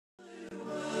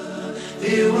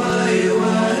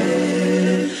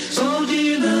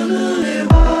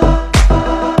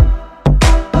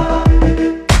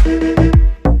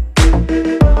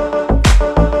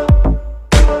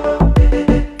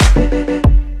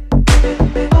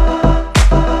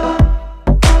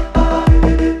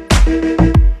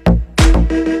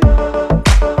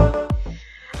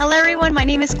My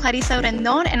name is Clarissa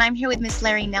Rendon, and I'm here with Miss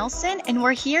Lari Nelson, and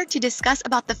we're here to discuss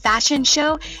about the fashion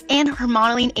show and her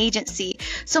modeling agency.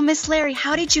 So, Miss Lari,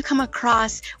 how did you come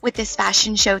across with this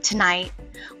fashion show tonight?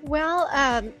 Well,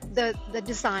 the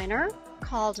designer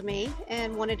called me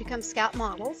and wanted to come scout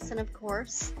models, and of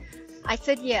course, I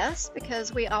said yes,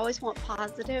 because we always want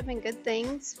positive and good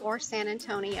things for San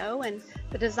Antonio and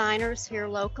the designers here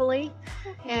locally.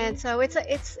 Okay. And so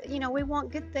it's you know, we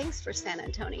want good things for San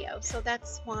Antonio, so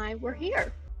that's why we're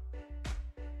here.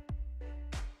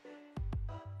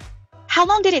 How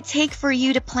long did it take for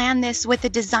you to plan this with the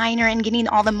designer and getting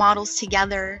all the models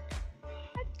together?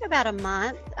 I think about a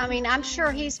month. I mean, I'm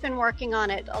sure he's been working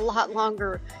on it a lot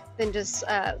longer than just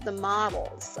the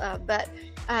models, but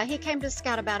he came to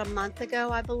Scout about a month ago,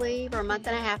 I believe, or a month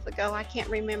and a half ago. I can't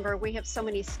remember. We have so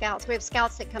many scouts. We have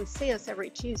scouts that come see us every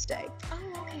Tuesday. Oh,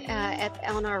 okay.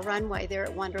 On our runway there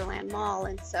at Wonderland Mall,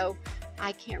 and so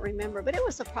I can't remember, but it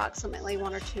was approximately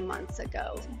 1 or 2 months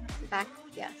ago. Back,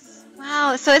 yes.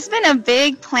 Wow, so it's been a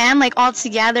big plan, like all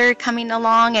together, coming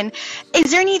along. And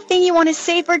is there anything you want to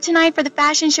say for tonight for the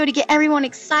fashion show to get everyone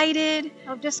excited?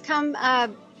 Oh, just come,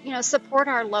 you know, support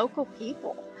our local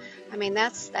people. I mean,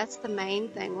 that's the main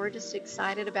thing. We're just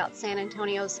excited about San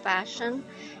Antonio's fashion,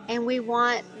 and we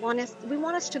want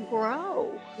us to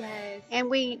grow. Yes. And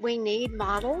we need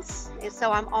models, and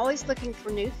so I'm always looking for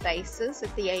new faces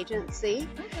at the agency.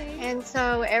 Okay. And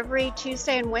so every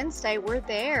Tuesday and Wednesday we're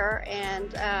there,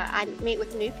 and I meet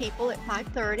with new people at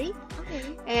 5:30.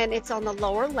 Okay. And it's on the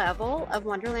lower level of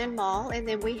Wonderland Mall, and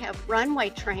then we have runway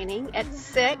training at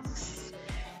 6.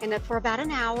 And for about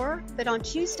an hour, but on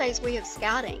Tuesdays we have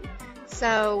scouting,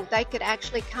 so they could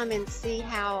actually come and see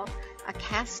how a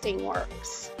casting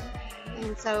works,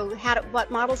 and so what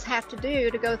models have to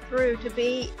do to go through to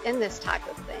be in this type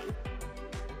of thing.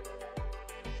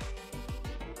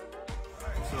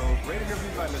 So great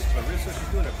interview by Miss Clarissa. She's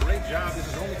doing a great job. This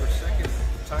is only her second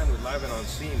time with Live and On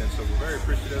Scene, and so we're very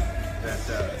appreciative that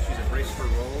she's embraced her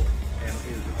role and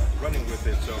is running with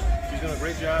it. So she's doing a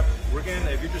great job. We're again,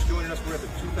 if you're just joining us, we're at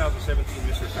the 2017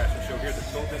 Mr. Fashion Show here at the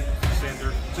Tobin Center.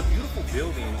 It's a beautiful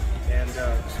building, and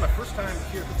this is my first time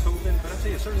here at the Tobin, but I'd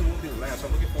say it certainly won't be the last. So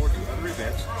I'm looking forward to other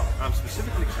events. I'm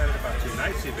specifically excited about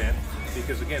tonight's event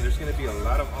because, again, there's going to be a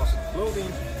lot of awesome clothing,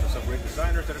 some great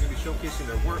designers that are going to be showcasing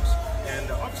their works, and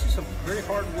obviously some very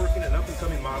hard-working and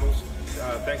up-and-coming models,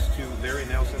 thanks to Lari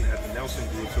Nelson at the Nelson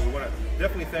Group. So we want to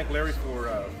definitely thank Lari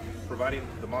for providing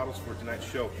the models for tonight's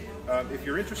show. If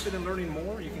you're interested in learning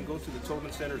more, you can go to the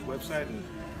Tobin Center's website and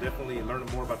definitely learn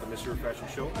more about the Miss Your Fashion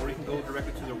Show, or you can go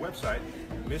directly to their website,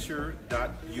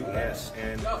 missyour.us,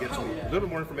 and get some a little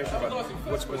more information about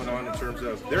what's going on in terms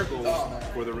of their goals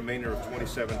for the remainder of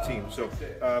 2017. So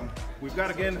we've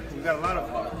got a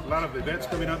lot of events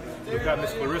coming up. We've got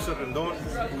Miss Clarissa Rendon,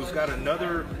 who's got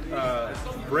another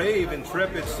brave,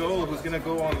 intrepid soul who's going to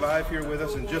go on live here with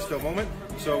us in just a moment.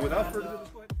 So without further ado,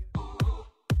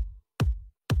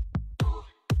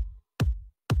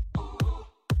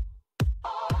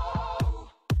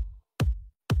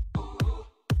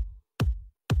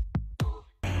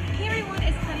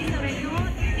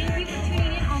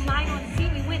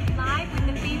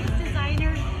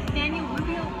 Manuel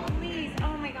Rubio, please.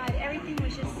 Oh my God, everything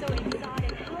was just so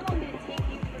exotic. How long did it take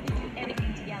you to do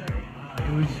everything together?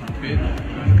 It was a bit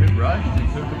rushed. It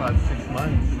took about 6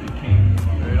 months.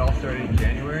 It all started in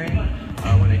January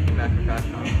when I came back from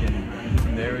Fashion Week, and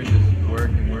from there it was just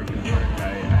work and work and work.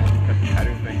 I cut the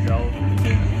patterns myself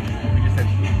because we just had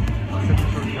such a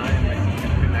short time. My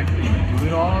team couldn't actually do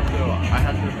it all, so I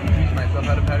had to teach myself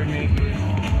how to pattern make.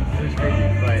 It was crazy,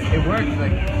 but it worked.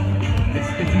 Like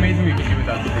it's amazing what you can do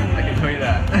without sleep. I can tell you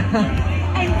that.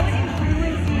 And what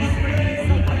influenced you for this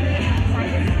design?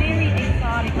 It's very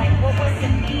exotic. Like, what was the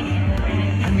main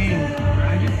influence? I mean,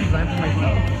 I just designed for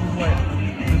myself.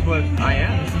 This is what I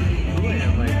am. This is who I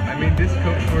am. Like, I made this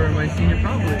coat for my senior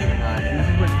prom, believe it or not. And this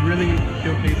is what really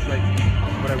showcased like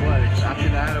what I was. After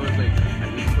that, I was like,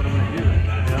 this is what I'm gonna do.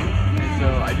 You know? And so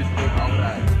I just built all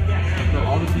that. So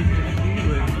all the pieces that you see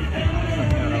was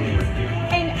something that I was working on.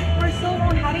 And for so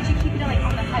long, how did you keep it like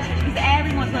on the hush hush? Because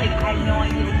everyone's like, I have no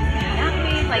idea what he's doing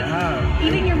nowadays. Like, yeah.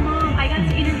 Even your mom, I got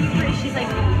to interview her, and she's like,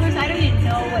 of course, I don't even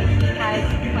know what he has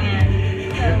planned.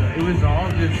 So it was all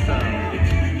just,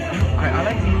 I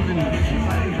like to move in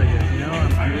silence, I guess, you know?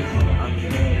 I'm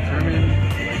determined.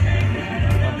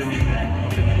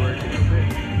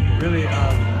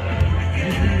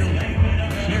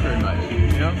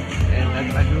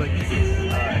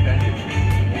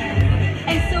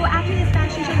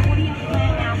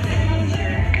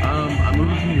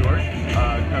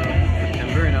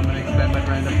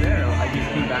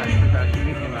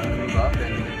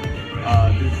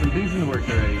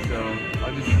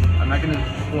 not going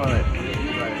to spoil it.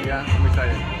 But yeah, I'm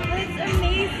excited. That's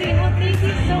amazing. Well, thank you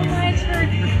so much Thanks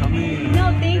for coming.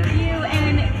 No, thank you.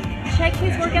 And check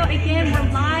his workout again.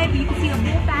 We're live. You can see the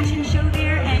whole fashion show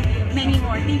there and many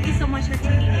more. Thank you so much for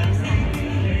tuning in.